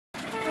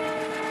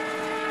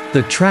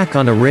The track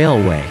on a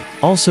railway,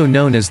 also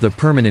known as the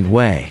permanent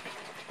way.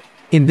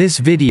 In this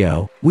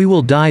video, we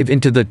will dive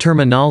into the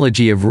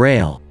terminology of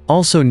rail,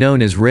 also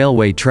known as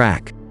railway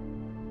track.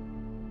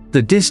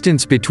 The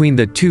distance between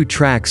the two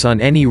tracks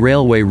on any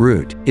railway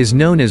route is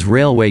known as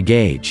railway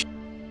gauge.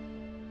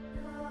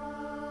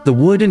 The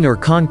wooden or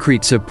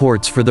concrete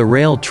supports for the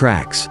rail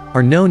tracks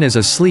are known as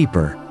a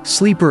sleeper.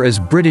 Sleeper is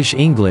British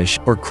English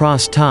or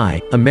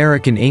cross-tie,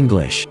 American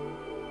English.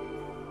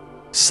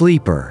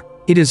 Sleeper.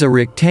 It is a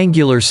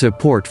rectangular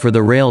support for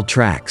the rail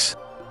tracks.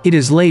 It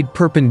is laid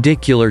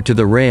perpendicular to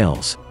the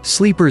rails.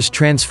 Sleepers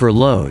transfer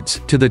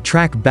loads to the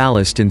track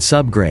ballast and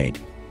subgrade.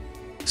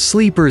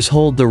 Sleepers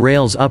hold the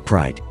rails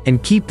upright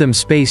and keep them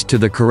spaced to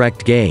the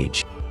correct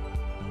gauge.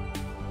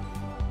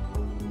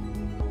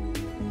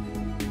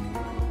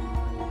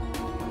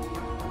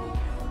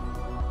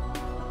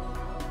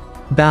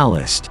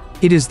 Ballast.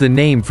 It is the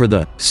name for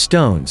the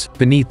stones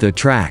beneath the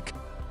track.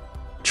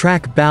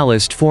 Track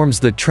ballast forms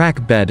the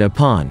track bed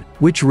upon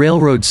which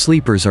railroad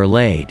sleepers are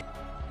laid.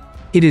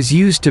 It is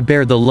used to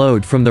bear the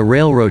load from the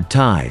railroad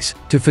ties,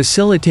 to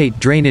facilitate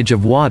drainage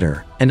of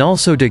water, and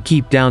also to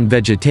keep down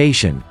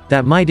vegetation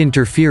that might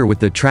interfere with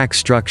the track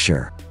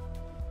structure.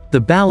 The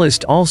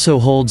ballast also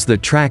holds the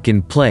track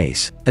in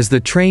place as the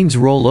trains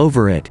roll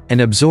over it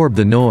and absorb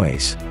the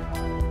noise.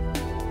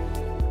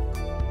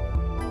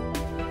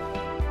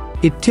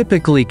 It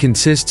typically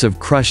consists of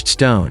crushed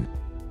stone.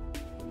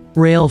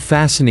 Rail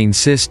fastening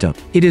system.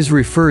 It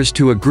refers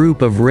to a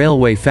group of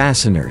railway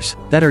fasteners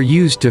that are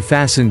used to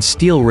fasten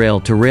steel rail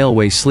to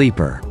railway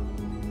sleeper.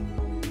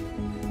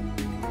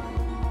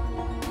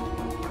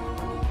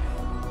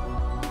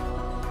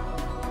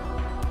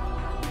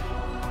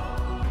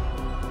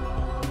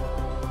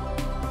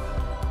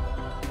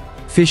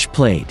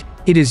 Fishplate.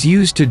 It is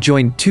used to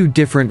join two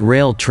different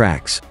rail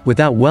tracks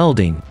without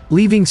welding,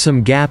 leaving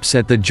some gaps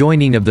at the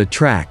joining of the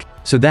track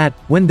so that,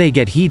 when they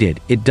get heated,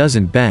 it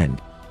doesn't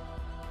bend.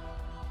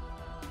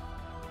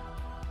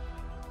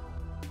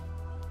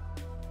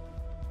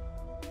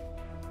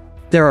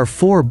 There are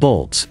 4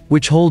 bolts,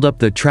 which hold up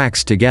the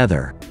tracks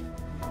together.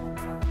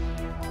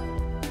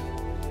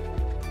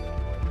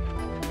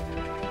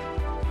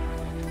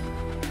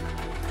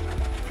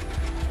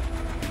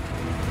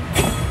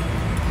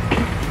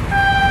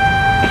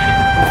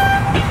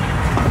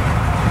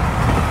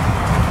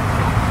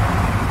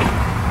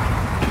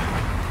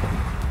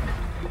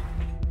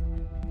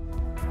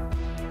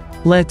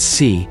 Let's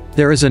see,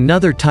 there is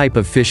another type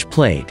of fish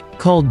plate,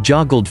 called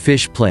joggled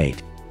fish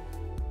plate.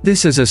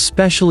 This is a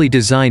specially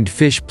designed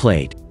fish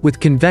plate,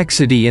 with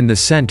convexity in the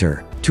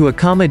center, to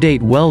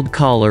accommodate weld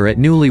collar at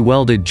newly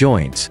welded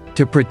joints,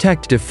 to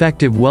protect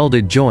defective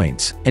welded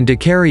joints, and to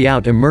carry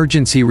out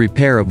emergency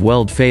repair of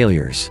weld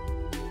failures.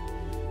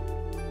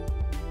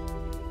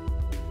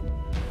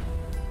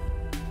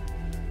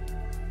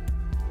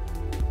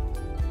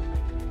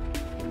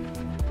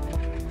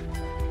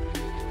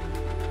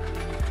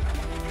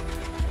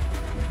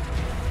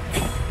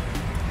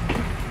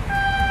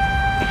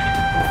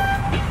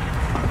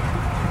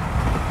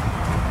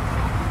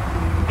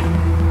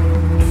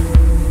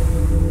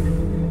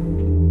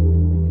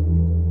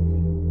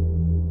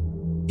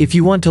 If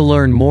you want to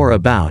learn more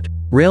about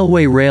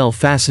railway rail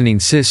fastening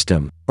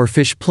system or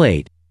fish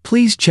plate,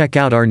 please check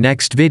out our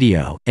next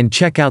video and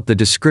check out the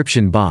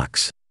description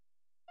box.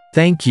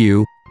 Thank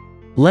you.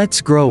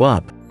 Let's grow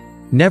up.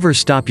 Never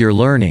stop your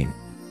learning.